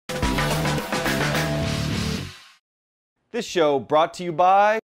This show brought to you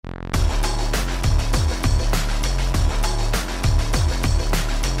by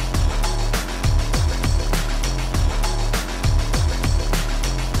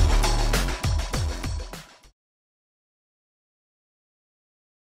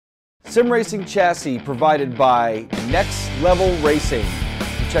Sim Racing Chassis, provided by Next Level Racing.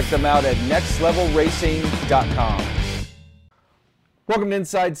 Check them out at nextlevelracing.com. Welcome to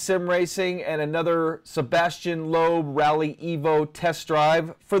Inside Sim Racing and another Sebastien Loeb Rally Evo test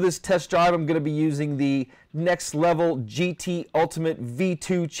drive. For this test drive, I'm going to be using the Next Level GT Ultimate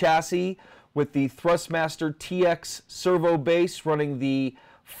V2 chassis with the Thrustmaster TX servo base, running the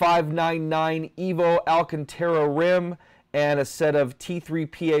 599 Evo Alcantara rim and a set of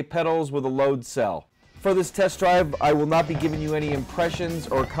T3 PA pedals with a load cell. For this test drive, I will not be giving you any impressions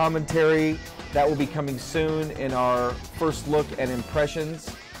or commentary. That will be coming soon in our first look and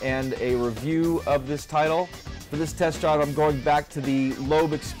impressions and a review of this title. For this test drive, I'm going back to the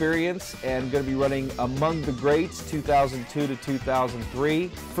Loeb experience and going to be running Among the Greats 2002 to 2003.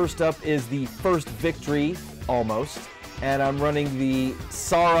 First up is the first victory, almost, and I'm running the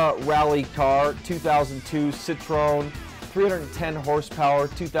Sara Rally Car 2002 Citroen, 310 horsepower,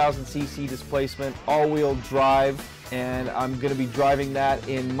 2000 cc displacement, all-wheel drive, and I'm going to be driving that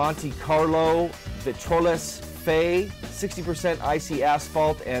in Monte Carlo Vitroles Fay, 60% icy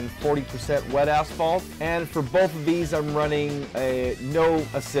asphalt and 40% wet asphalt. And for both of these, I'm running a no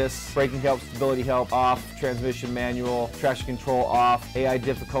assist, braking help, stability help off, transmission manual, traction control off, AI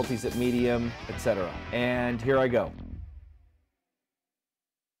difficulties at medium, etc. And here I go.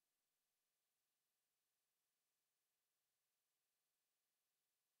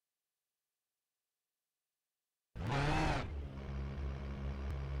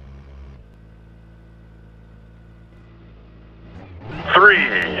 Three,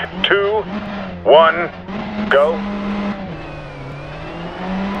 two, one, go.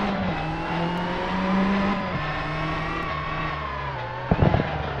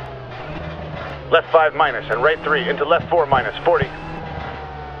 Left 5 minus and right 3 into left 4 minus 40.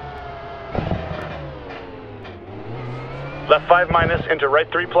 Left 5 minus into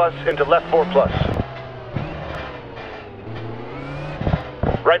right 3 plus into left 4 plus.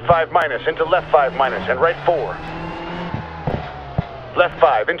 Right 5 minus into left 5 minus and right 4. Left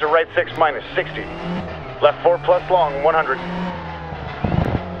 5 into right 6 minus 60. Left 4 plus long 100.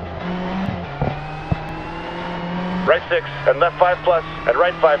 Right 6 and left 5 plus and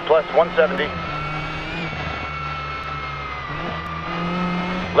right 5 plus 170.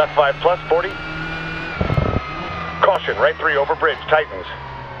 Left 5 plus 40. Caution, right 3 over bridge, tightens.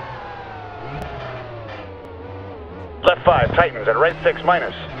 Left 5 tightens and right 6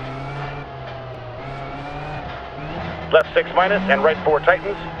 minus. Left 6 minus and right 4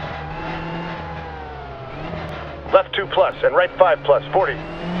 tightens. Left 2 plus and right 5 plus 40.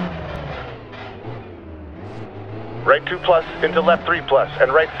 Right 2 plus into left 3 plus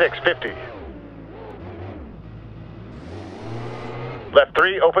and right 6 50. Left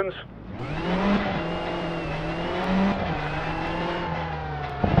 3 opens.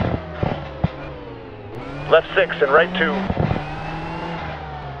 Left 6 and right 2.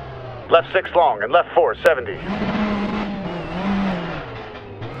 Left 6 long and left 4 70.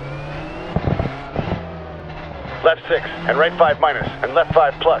 Left 6 and right 5 minus and left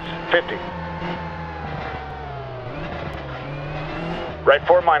 5 plus 50. Right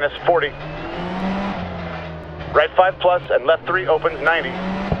 4 minus 40. Right 5 plus and left 3 opens 90.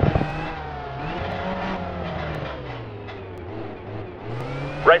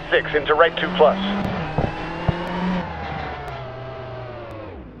 Right 6 into right 2 plus.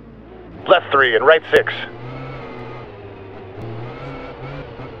 Left 3 and right 6.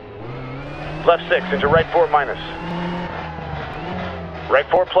 Left 6 into right 4 minus. Right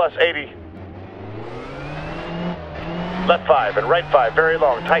 4 plus 80. Left 5 and right 5 very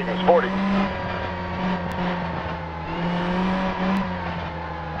long, tightens 40.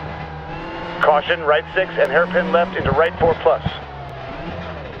 Caution, right 6 and hairpin left into right 4 plus.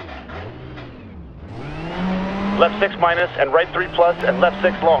 Left 6 minus and right 3 plus and left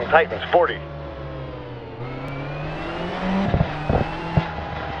 6 long, tightens 40.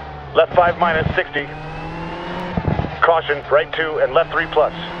 Left 5 minus 60. Caution, right 2 and left 3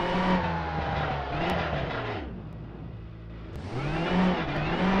 plus.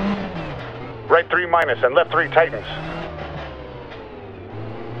 Right 3 minus and left 3 tightens.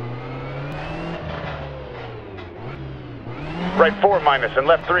 Right 4 minus and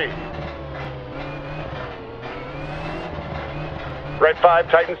left 3. Right 5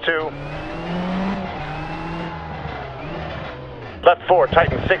 tightens 2. Left 4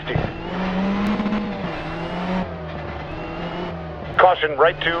 tightens 60. Caution,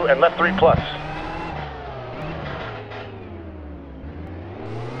 right 2 and left 3 plus.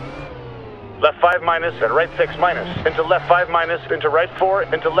 Left 5 minus and right 6 minus. Into left 5 minus, into right 4,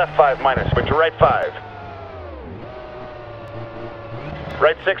 into left 5 minus, into right 5.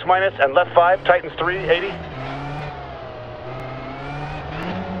 Right 6 minus and left 5, tightens 3, 80.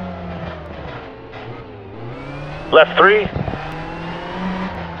 Left 3.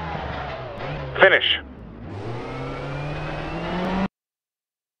 Finish.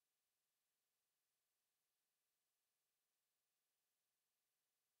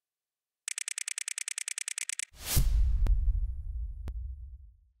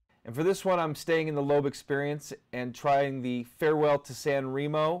 And for this one, I'm staying in the Loeb experience and trying the Farewell to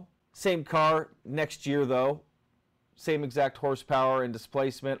Sanremo. Same car, next year though. Same exact horsepower and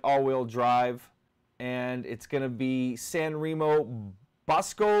displacement, all-wheel drive. And it's going to be Sanremo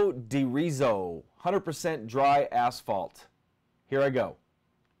Bosco di Rizzo, 100% dry asphalt. Here I go.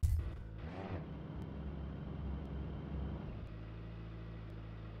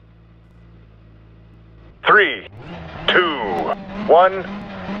 Three, 2, 1,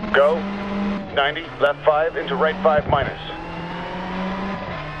 go. 90, left 5 into right 5 minus.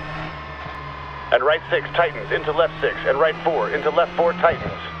 And right 6 tightens into left 6 and right 4 into left 4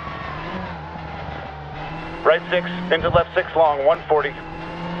 tightens. Right 6 into left 6 long, 140.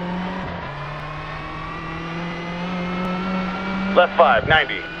 Left 5,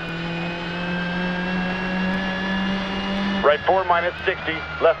 90. Right 4 minus 60,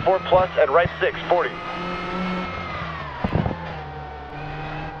 left 4 plus and right 6, 40.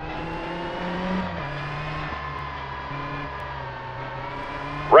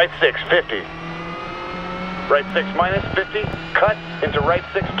 Right 6, 50. Right 6 minus 50, cut into right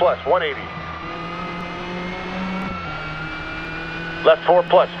 6 plus, 180. Left 4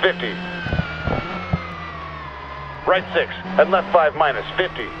 plus, 50. Right 6 and left 5 minus,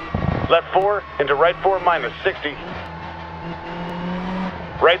 50. Left 4 into right 4 minus, 60.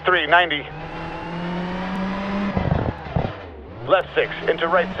 Right 3, 90. Left 6 into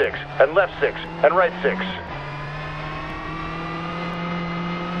right 6 and left 6 and right 6.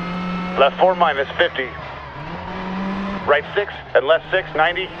 Left 4 minus 50. Right 6 and left 6,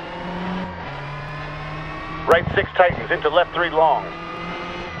 90. Right 6 tightens into left 3 long.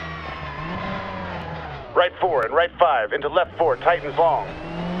 Right 4 and right 5 into left 4 tightens long.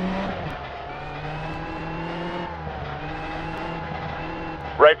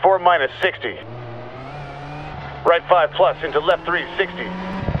 Right 4 minus 60. Right 5 plus into left 3, 60.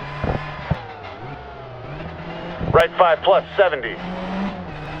 Right 5 plus, 70.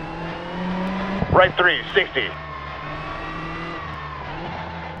 Right 3, 60.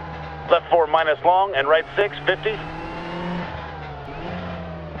 Left 4 minus long and right 6, 50.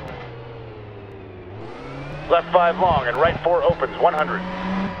 Left 5 long and right 4 opens, 100.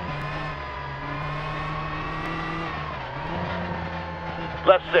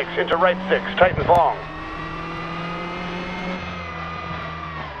 Left 6 into right 6, tightens long.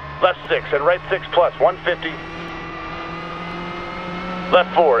 Left 6 and right 6 plus, 150.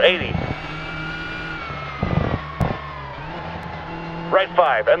 Left 4, 80. Right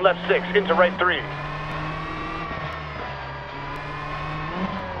 5 and left 6 into right 3.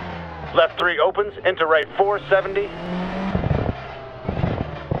 Left 3 opens into right 4, 70.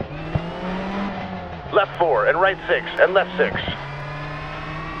 Left 4 and right 6 and left 6.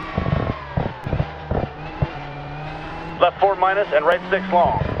 Left 4 minus and right 6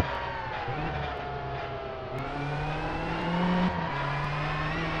 long.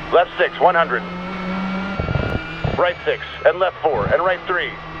 Left 6, 100. Right 6 and left 4 and right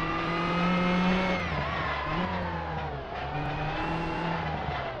 3.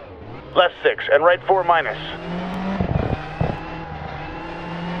 Left 6 and right 4 minus.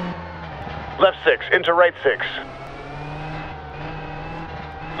 Left 6 into right 6.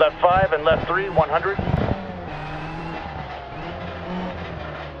 Left 5 and left 3, 100.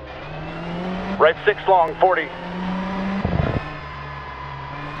 Right 6 long, 40.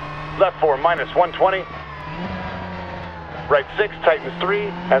 Left 4 minus, 120. Right 6 tightens 3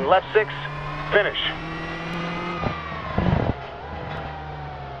 and left 6, finish.